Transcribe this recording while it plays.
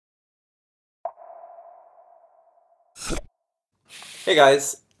Hey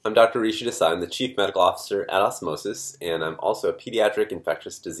guys, I'm Dr. Rishi Desai. I'm the Chief Medical Officer at Osmosis, and I'm also a pediatric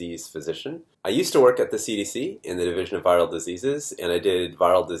infectious disease physician. I used to work at the CDC in the Division of Viral Diseases, and I did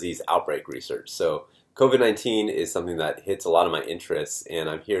viral disease outbreak research. So COVID-19 is something that hits a lot of my interests, and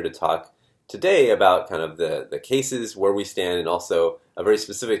I'm here to talk today about kind of the cases, where we stand, and also a very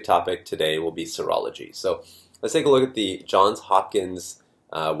specific topic today will be serology. So let's take a look at the Johns Hopkins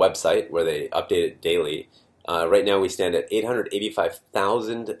website, where they update it daily. Right now we stand at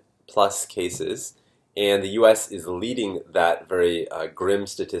 885,000 plus cases, and the U.S. is leading that very grim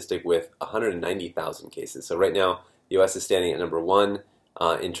statistic with 190,000 cases. So right now the U.S. is standing at number one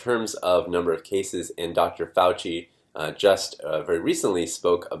in terms of number of cases, and Dr. Fauci just very recently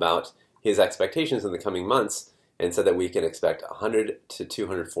spoke about his expectations in the coming months and said that we can expect 100 to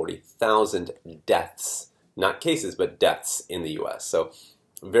 240,000 deaths, not cases, but deaths in the U.S. So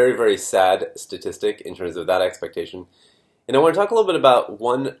very, very sad statistic in terms of that expectation. And I want to talk a little bit about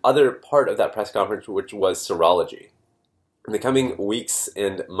one other part of that press conference, which was serology. In the coming weeks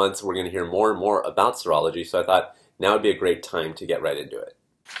and months, we're going to hear more and more about serology, so I thought now would be a great time to get right into it.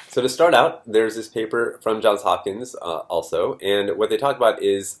 So to start out, there's this paper from Johns Hopkins also, and what they talk about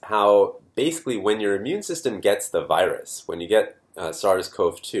is how basically when your immune system gets the virus, when you get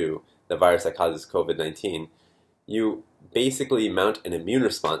SARS-CoV-2, the virus that causes COVID-19, you basically mount an immune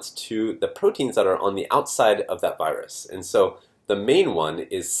response to the proteins that are on the outside of that virus. And so the main one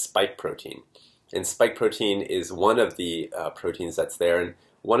is spike protein. And spike protein is one of the proteins that's there. And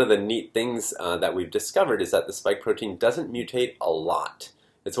one of the neat things that we've discovered is that the spike protein doesn't mutate a lot.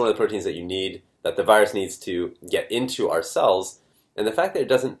 It's one of the proteins that you need, that the virus needs to get into our cells. And the fact that it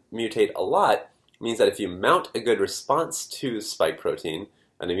doesn't mutate a lot means that if you mount a good response to spike protein,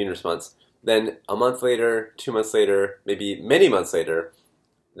 an immune response, then a month later, 2 months later, maybe many months later,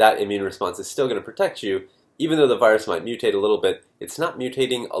 that immune response is still going to protect you. Even though the virus might mutate a little bit, it's not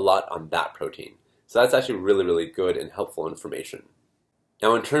mutating a lot on that protein. So that's actually really, really good and helpful information.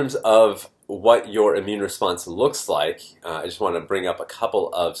 Now, in terms of what your immune response looks like, I just want to bring up a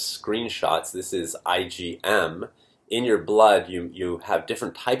couple of screenshots. This is IgM. In your blood, you have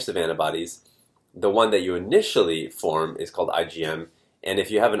different types of antibodies. The one that you initially form is called IgM. And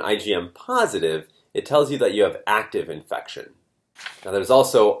if you have an IgM positive, it tells you that you have active infection. Now there's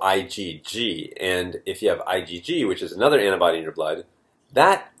also IgG, and if you have IgG, which is another antibody in your blood,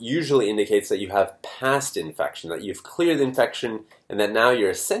 that usually indicates that you have past infection, that you've cleared the infection, and that now you're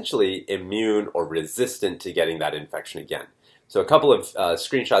essentially immune or resistant to getting that infection again. So a couple of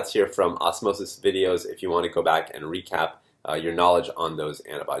screenshots here from Osmosis videos. If you want to go back and recap your knowledge on those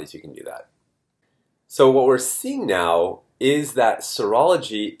antibodies, you can do that. So what we're seeing now is that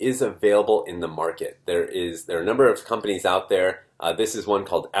serology is available in the market. There are a number of companies out there. This is one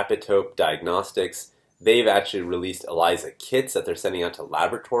called Epitope Diagnostics. They've actually released ELISA kits that they're sending out to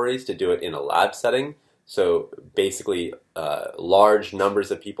laboratories to do it in a lab setting. So basically, large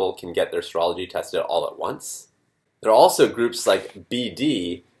numbers of people can get their serology tested all at once. There are also groups like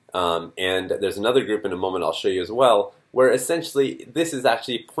BD, and there's another group in a moment I'll show you as well, where essentially this is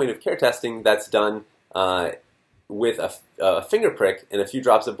actually point of care testing that's done with a finger prick and a few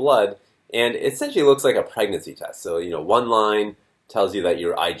drops of blood, and it essentially looks like a pregnancy test. So, one line tells you that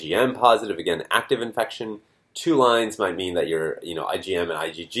you're IgM positive, again, active infection. 2 lines might mean that you're, IgM and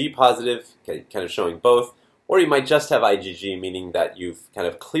IgG positive, kind of showing both. Or you might just have IgG, meaning that you've kind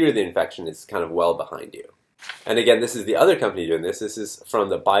of cleared the infection, it's kind of well behind you. And again, this is the other company doing this. This is from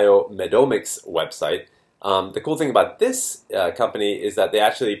the BioMedomics website. The cool thing about this company is that they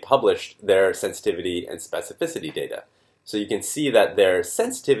actually published their sensitivity and specificity data. So you can see that their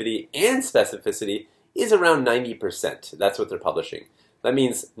sensitivity and specificity is around 90%. That's what they're publishing. That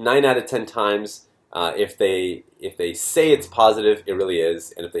means 9 out of 10 times if they say it's positive, it really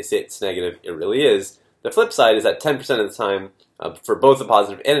is. And if they say it's negative, it really is. The flip side is that 10% of the time, for both a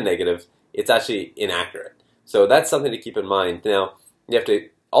positive and a negative, it's actually inaccurate. So that's something to keep in mind. Now, you have to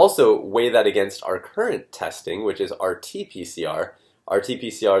also weigh that against our current testing, which is RT-PCR.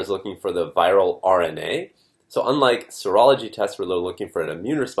 RT-PCR is looking for the viral RNA. So unlike serology tests where they're looking for an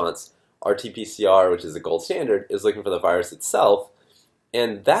immune response, RT-PCR, which is the gold standard, is looking for the virus itself.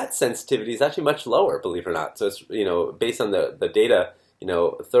 And that sensitivity is actually much lower, believe it or not. So it's, based on the data,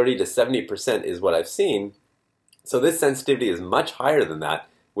 30 to 70% is what I've seen. So this sensitivity is much higher than that,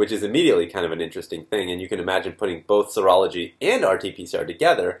 which is immediately kind of an interesting thing. And you can imagine putting both serology and RT-PCR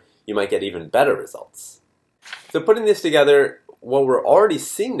together, you might get even better results. So putting this together, what we're already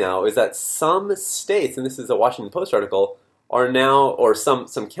seeing now is that some states, and this is a Washington Post article, are now, or some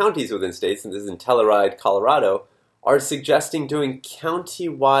counties within states, and this is in Telluride, Colorado, are suggesting doing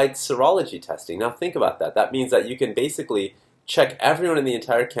county-wide serology testing. Now think about that. That means that you can basically check everyone in the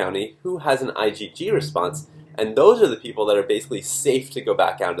entire county who has an IgG response, and those are the people that are basically safe to go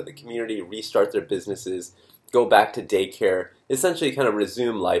back out into the community, restart their businesses, go back to daycare, essentially kind of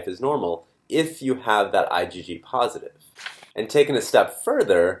resume life as normal if you have that IgG positive. And taking a step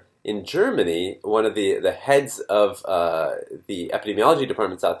further, in Germany, one of the heads of the epidemiology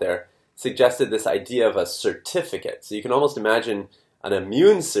departments out there suggested this idea of a certificate. So you can almost imagine an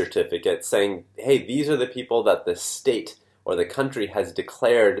immune certificate saying, hey, these are the people that the state or the country has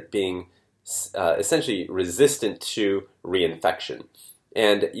declared being essentially resistant to reinfection.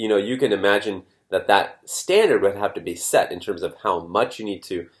 And you can imagine that standard would have to be set in terms of how much you need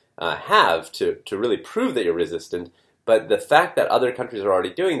to have to really prove that you're resistant. But the fact that other countries are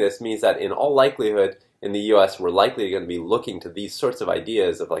already doing this means that in all likelihood in the US we're likely going to be looking to these sorts of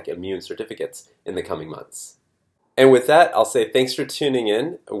ideas of like immune certificates in the coming months. And with that, I'll say thanks for tuning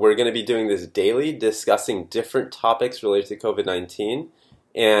in. We're going to be doing this daily, discussing different topics related to COVID-19.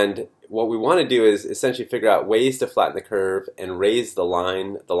 And what we want to do is essentially figure out ways to flatten the curve and raise the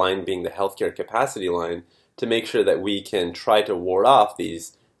line being the healthcare capacity line, to make sure that we can try to ward off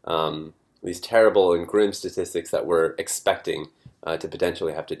these terrible and grim statistics that we're expecting to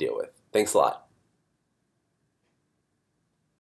potentially have to deal with. Thanks a lot.